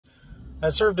I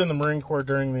served in the Marine Corps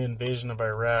during the invasion of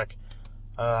Iraq.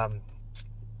 I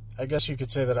guess you could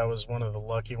say that I was one of the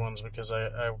lucky ones because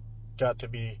I got to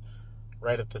be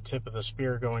right at the tip of the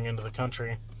spear going into the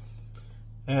country.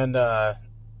 And I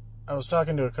was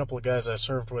talking to a couple of guys I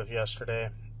served with yesterday,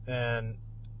 and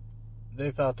they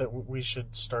thought that we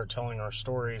should start telling our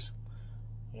stories,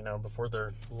 you know, before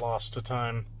they're lost to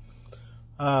time.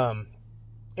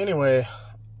 Anyway,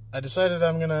 I decided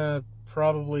I'm going to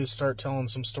probably start telling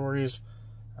some stories.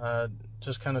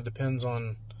 Just kind of depends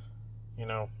on, you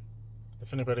know,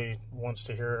 if anybody wants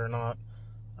to hear it or not.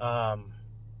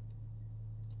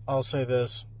 I'll say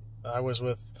this. I was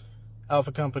with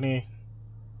Alpha Company,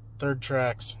 3rd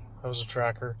Tracks. I was a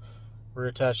tracker. We're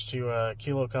attached to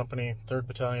Kilo Company, 3rd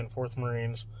Battalion, 4th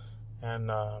Marines,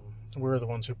 and we were the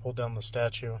ones who pulled down the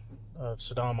statue of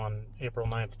Saddam on April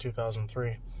 9th,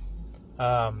 2003.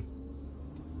 I'll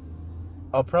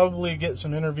probably get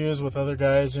some interviews with other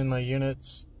guys in my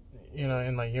units, you know,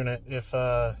 in my unit, if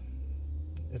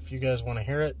you guys want to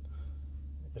hear it.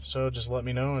 If so, just let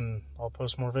me know and I'll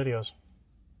post more videos.